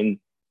licensed. And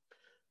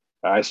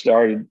I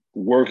started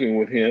working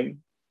with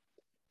him,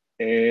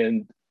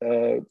 and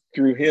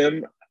through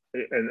him,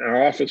 and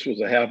our office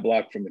was a half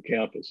block from the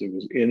campus. It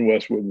was in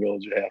Westwood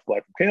Village, a half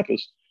block from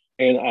campus.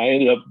 And I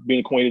ended up being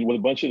acquainted with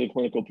a bunch of the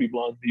clinical people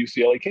on the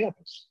UCLA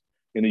campus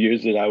in the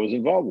years that I was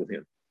involved with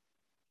him.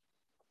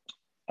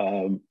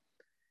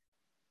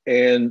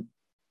 And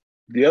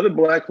the other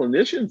Black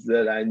clinicians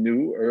that I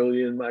knew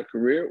early in my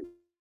career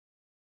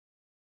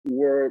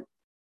were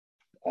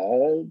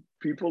all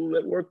people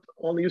that worked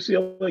on the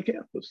UCLA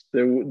campus.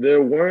 There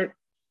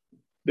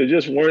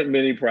just weren't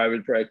many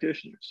private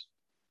practitioners.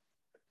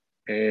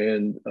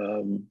 And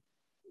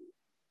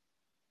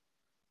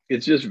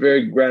it's just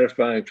very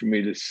gratifying for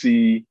me to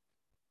see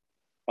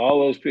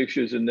all those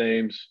pictures and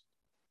names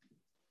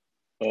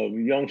of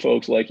young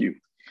folks like you.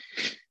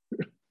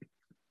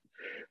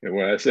 And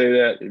when I say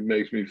that, it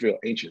makes me feel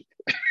ancient.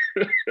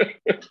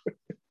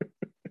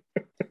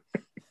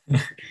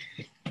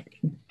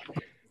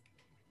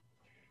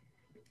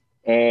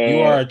 You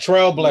are a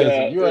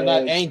trailblazer. You are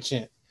not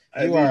ancient.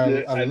 You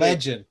are a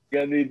legend.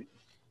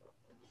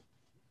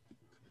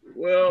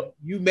 Well,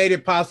 you made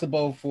it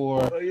possible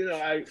for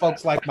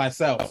folks like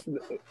myself.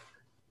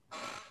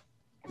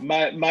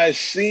 My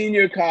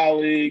senior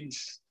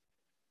colleagues,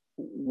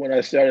 when I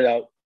started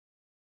out,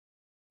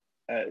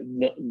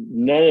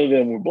 none of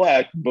them were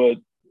Black, but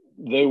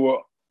they were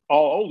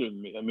all older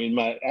than me. I mean,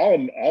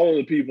 all of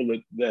the people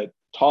that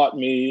taught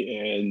me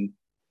and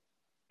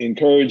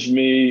encouraged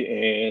me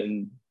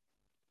and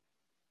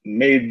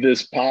made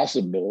this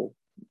possible,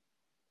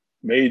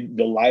 made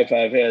the life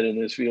I've had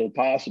in this field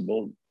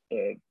possible.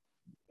 I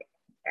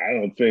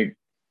don't think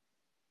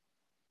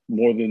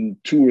more than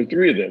 2 or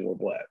 3 of them were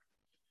Black.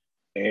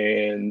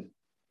 And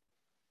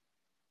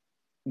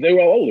they were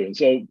all older. And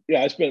so,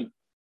 I spent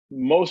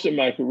most of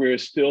my career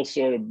still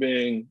sort of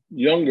being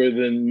younger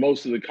than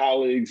most of the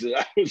colleagues that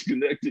I was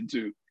connected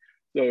to.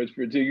 So it's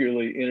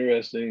particularly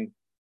interesting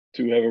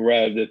to have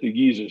arrived at the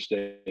geezer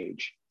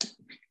stage.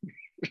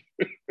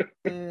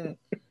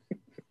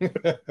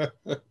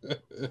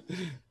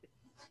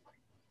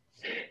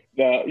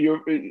 Now,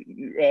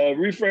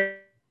 reframe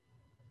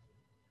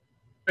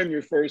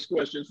your first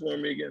question for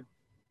me again.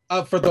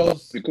 For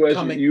those the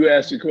question you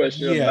asked the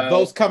question about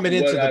those coming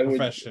into the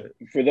profession,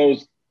 for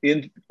those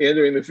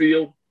entering the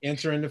field.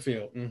 Entering the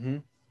field. Mm-hmm.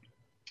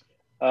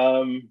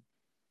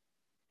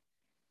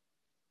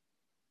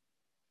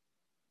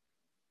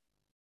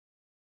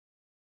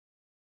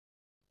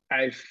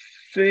 I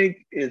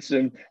think it's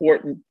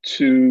important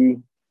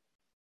to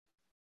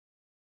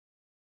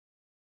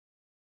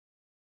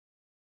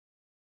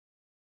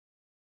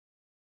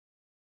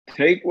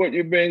take what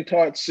you're being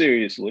taught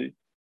seriously,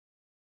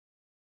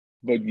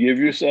 but give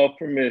yourself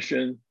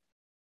permission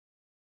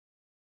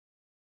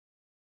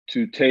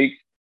to take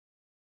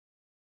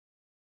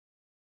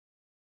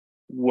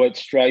what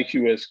strikes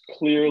you as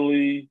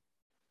clearly,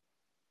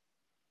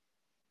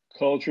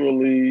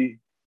 culturally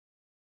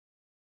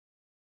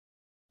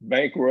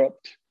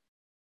bankrupt,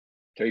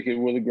 take it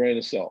with a grain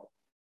of salt.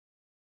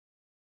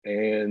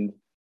 And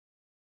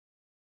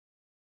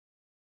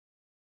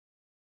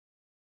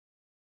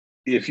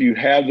if you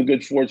have the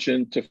good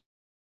fortune to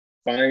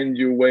find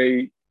your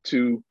way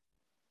to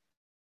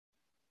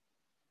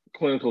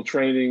clinical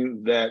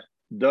training that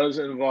does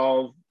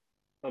involve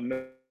a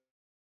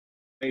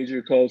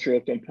major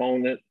cultural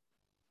component,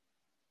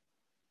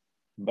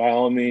 by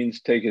all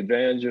means, take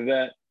advantage of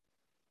that.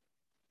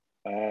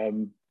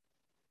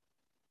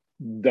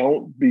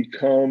 Don't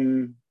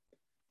become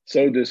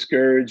so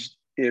discouraged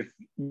if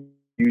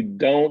you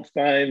don't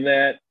find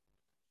that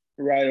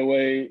right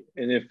away,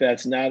 and if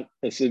that's not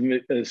a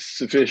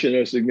sufficient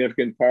or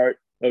significant part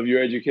of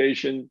your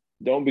education.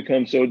 Don't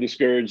become so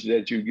discouraged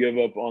that you give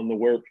up on the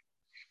work,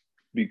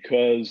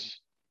 because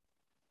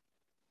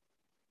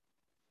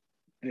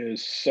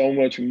there's so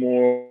much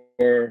more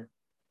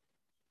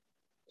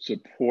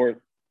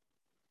support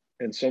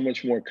and so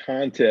much more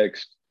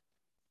context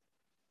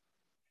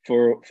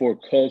for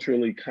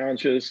culturally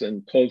conscious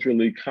and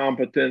culturally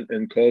competent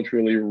and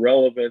culturally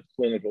relevant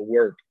clinical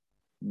work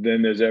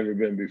than there's ever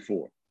been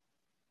before.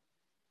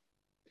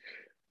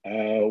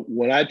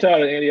 When I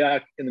taught at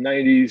Antioch in the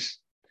 90s,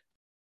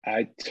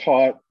 I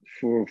taught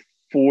for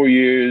 4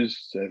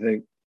 years, I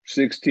think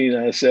 16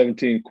 out of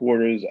 17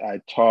 quarters.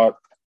 I taught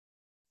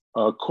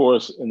a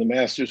course in the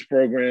master's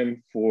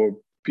program for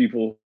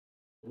people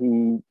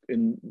who,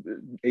 in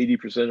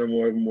 80% or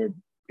more of them, were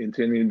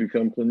intending to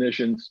become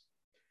clinicians.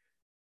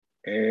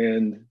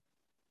 And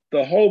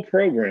the whole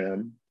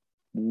program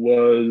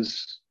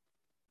was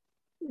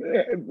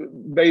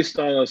based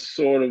on a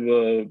sort of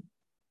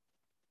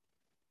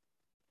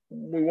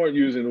we weren't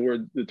using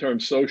the term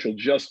social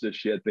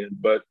justice yet then,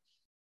 but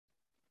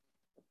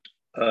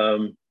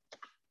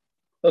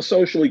a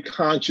socially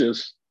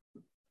conscious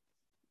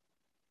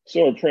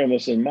sort of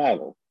premise and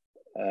model.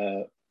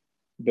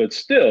 But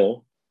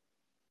still,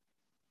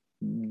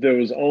 there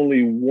was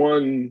only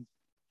one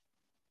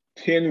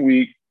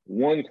 10-week,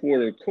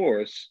 1-quarter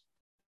course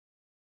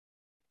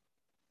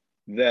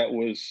that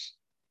was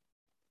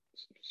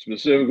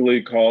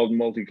specifically called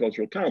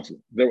multicultural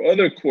counseling. There were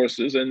other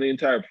courses, and the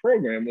entire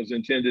program was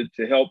intended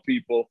to help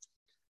people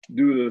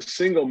do the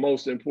single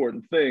most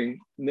important thing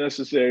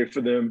necessary for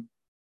them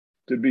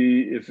to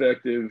be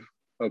effective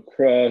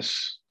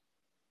across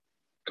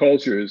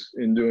cultures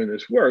in doing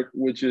this work,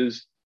 which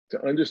is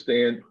to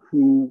understand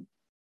who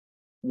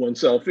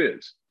oneself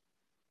is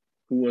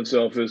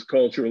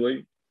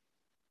culturally,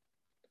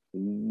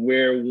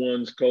 where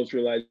one's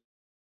cultural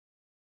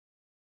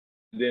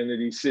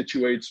identity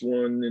situates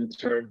one in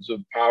terms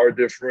of power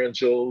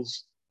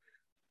differentials.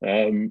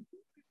 And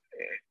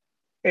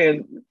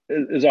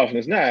as often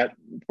as not,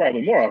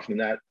 probably more often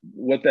than not,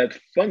 what that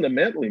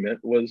fundamentally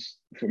meant was,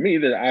 for me,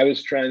 that I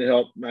was trying to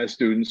help my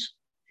students,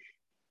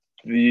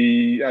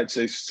 I'd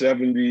say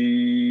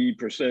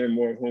 70% or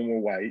more of whom were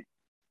white,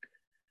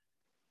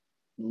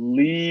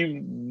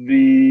 leave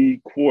the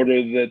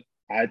quarter that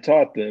I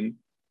taught them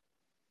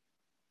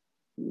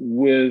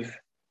with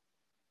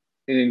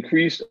an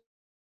increased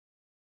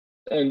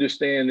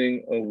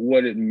understanding of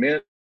what it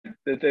meant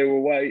that they were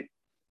white,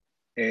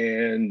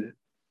 and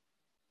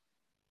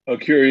a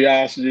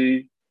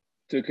curiosity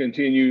to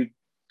continue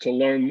to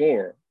learn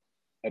more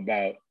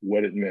about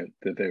what it meant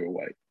that they were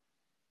white.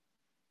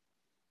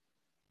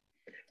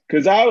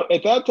 Because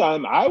at that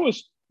time, I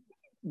was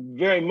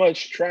very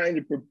much trying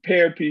to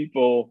prepare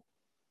people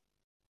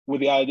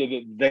with the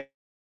idea that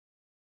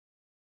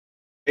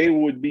they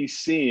would be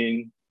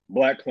seeing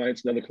Black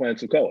clients and other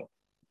clients of color.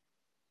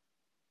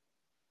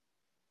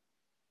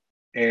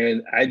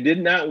 And I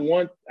did not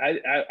want,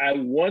 I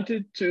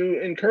wanted to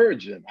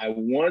encourage them. I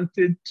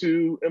wanted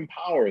to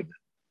empower them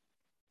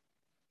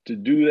to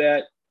do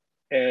that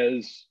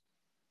as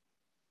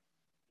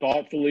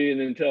thoughtfully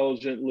and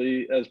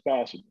intelligently as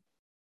possible.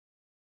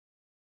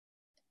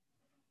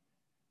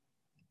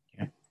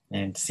 Yeah.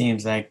 And it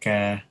seems like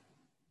that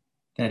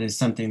is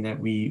something that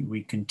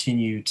we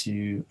continue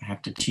to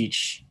have to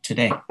teach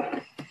today.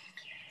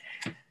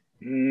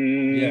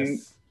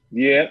 Yes.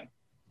 Yeah,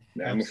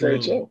 Absolutely. I'm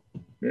afraid so.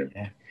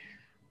 Yeah.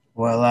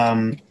 Well,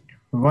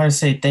 we want to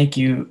say thank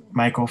you,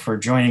 Michael, for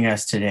joining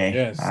us today.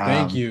 Yes,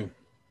 thank you.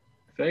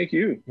 Thank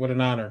you. What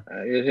an honor.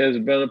 It has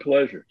been a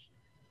pleasure.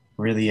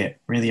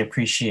 Really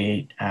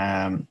appreciate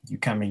you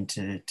coming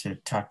to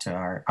talk to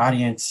our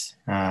audience.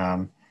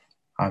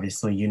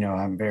 Obviously, you know,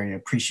 I'm very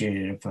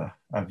appreciative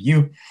of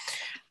you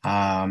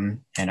and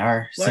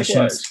our Likewise.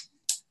 sessions.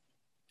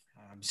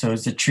 So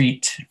it's a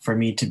treat for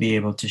me to be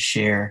able to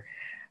share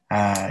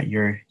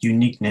your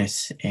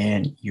uniqueness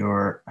and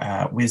your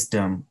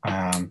wisdom,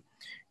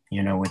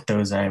 you know, with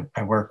those I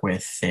work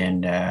with,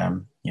 and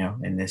you know,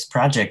 in this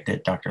project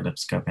that Dr.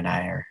 Lipscomb and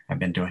I have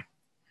been doing.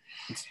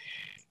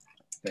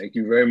 Thank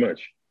you very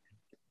much.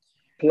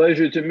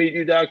 Pleasure to meet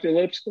you, Dr.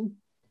 Lipscomb.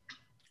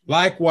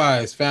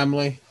 Likewise,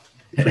 family.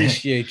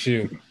 Appreciate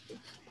you.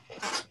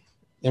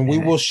 And we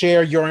will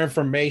share your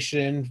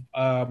information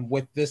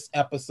with this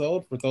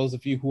episode for those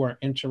of you who are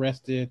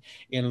interested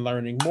in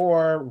learning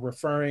more,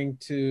 referring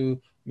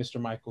to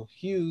Mr. Michael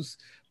Hughes.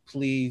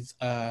 Please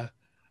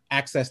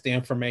access the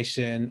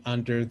information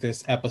under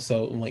this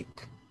episode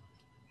link.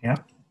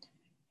 Yep.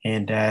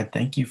 And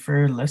thank you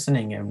for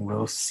listening, and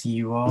we'll see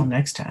you all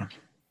next time.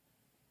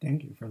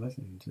 Thank you for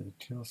listening to the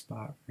Chill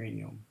Spot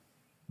Radio.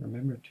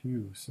 Remember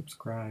to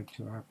subscribe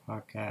to our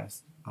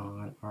podcast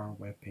on our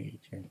webpage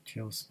at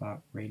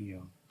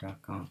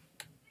chillspotradio.com.